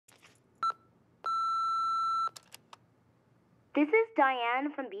This is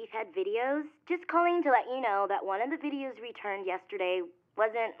Diane from Beefhead Videos, just calling to let you know that one of the videos returned yesterday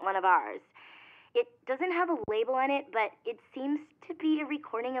wasn't one of ours. It doesn't have a label on it, but it seems to be a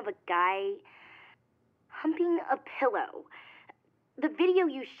recording of a guy humping a pillow. The video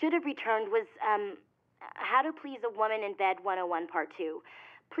you should have returned was, How to Please a Woman in Bed 101 Part 2.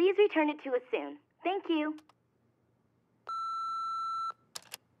 Please return it to us soon. Thank you.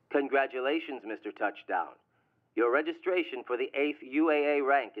 Congratulations, Mr. Touchdown. Your registration for the 8th UAA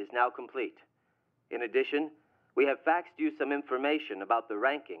rank is now complete. In addition, we have faxed you some information about the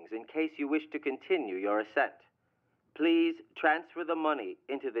rankings in case you wish to continue your ascent. Please transfer the money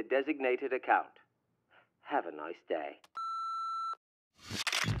into the designated account. Have a nice day.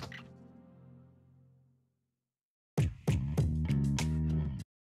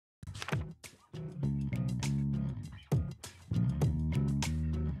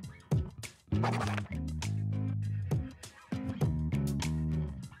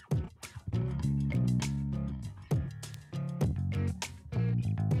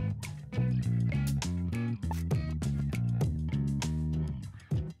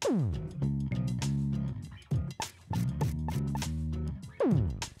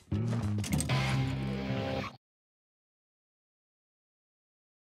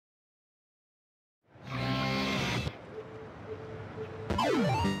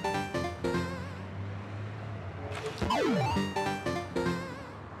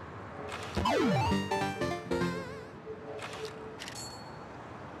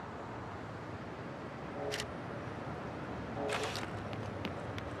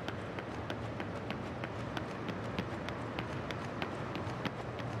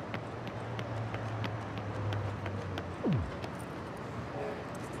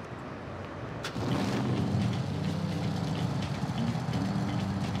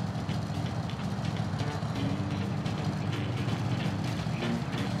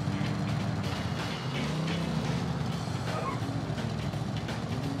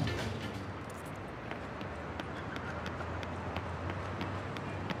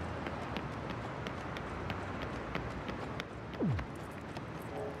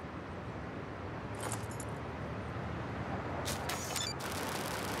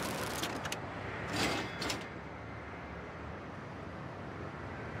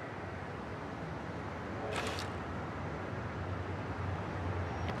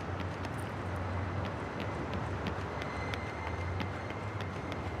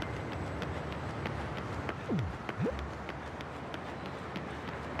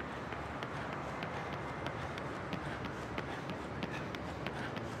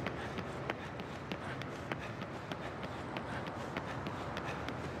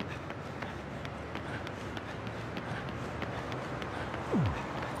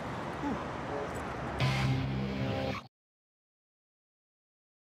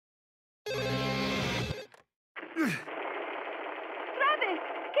 Travis,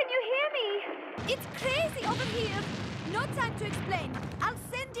 can you hear me? It's crazy over here. No time to explain. I'll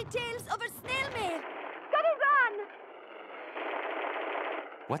send details over snail mail. Gotta run!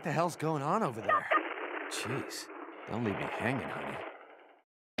 What the hell's going on over there? Jeez, don't leave me hanging, honey.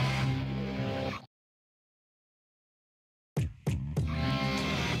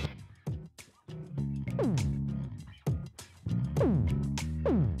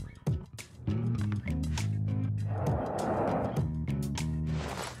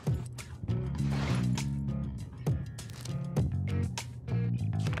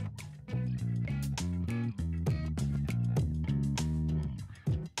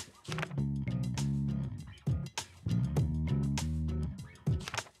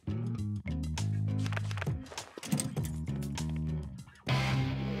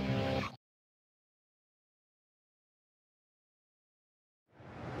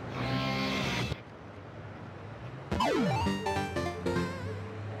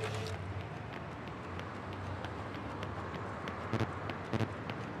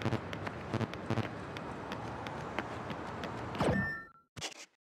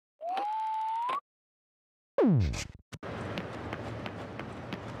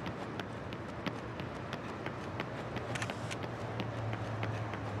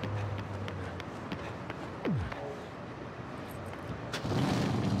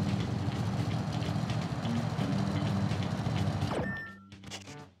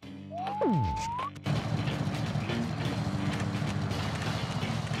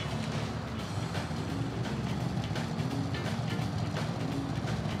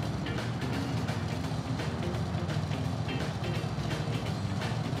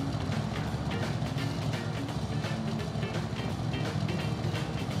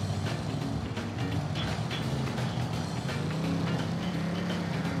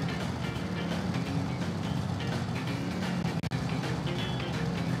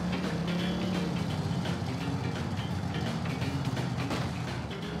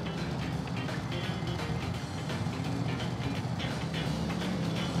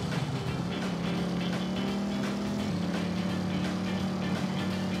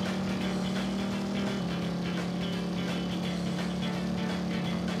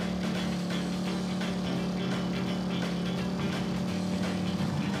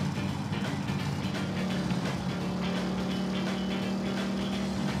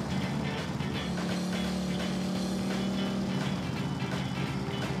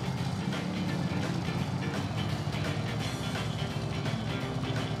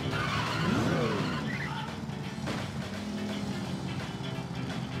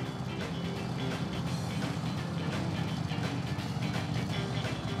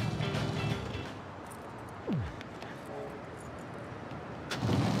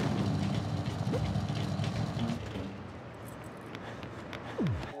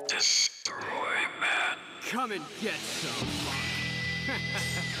 Come and get some.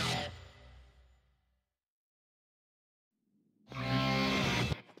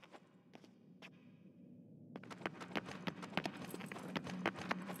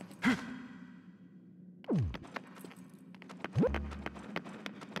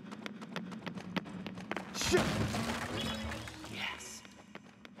 Yes.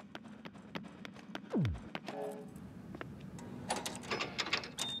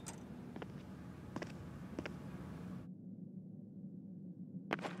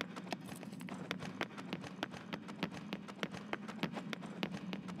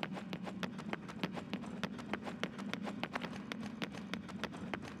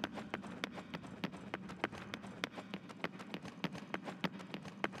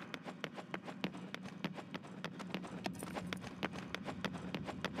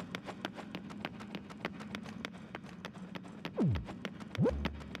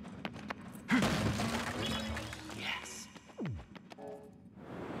 Yes.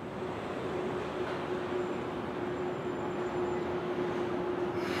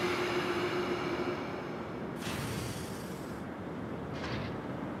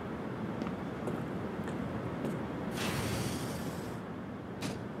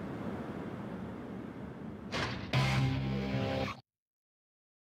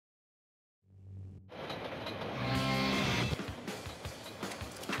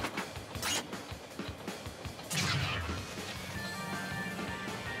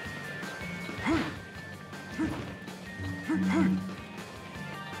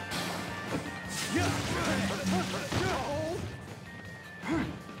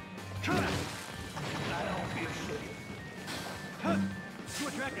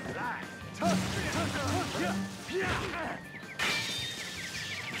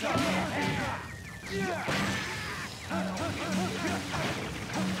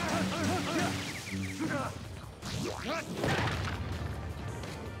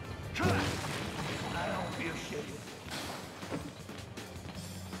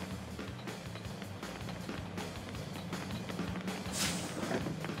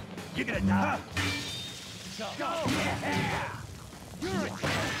 You're gonna die. Go! Yeah. You're a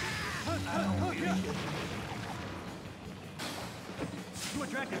You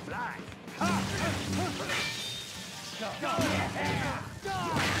attracted flies. Go!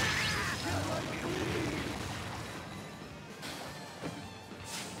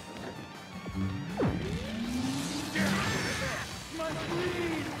 Yeah. My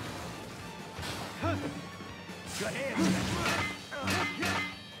bleed! Go ahead.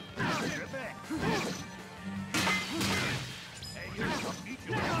 Hey, you! Eat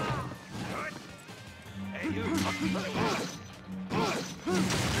you! Hey, you!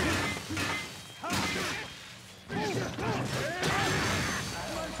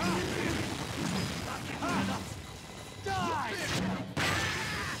 Die!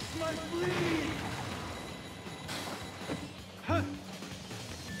 My bleed!